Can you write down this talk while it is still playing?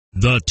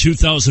The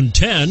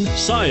 2010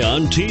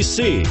 SCION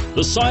TC.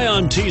 The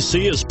SCION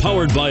TC is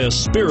powered by a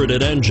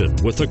spirited engine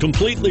with a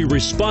completely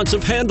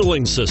responsive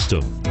handling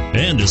system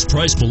and is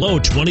priced below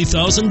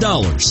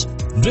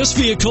 $20,000. This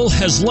vehicle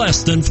has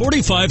less than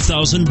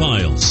 45,000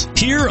 miles.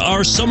 Here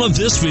are some of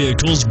this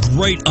vehicle's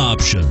great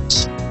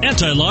options: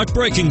 anti-lock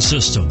braking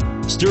system,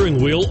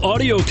 steering wheel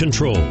audio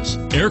controls,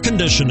 air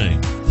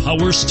conditioning,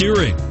 power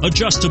steering,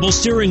 adjustable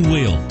steering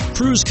wheel,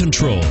 cruise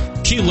control,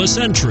 keyless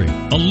entry,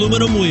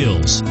 aluminum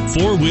wheels,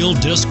 four-wheel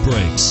disc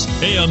brakes,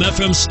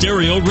 AM/FM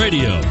stereo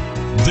radio.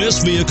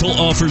 This vehicle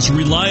offers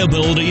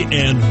reliability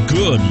and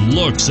good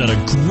looks at a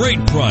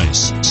great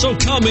price. So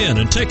come in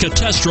and take a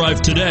test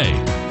drive today.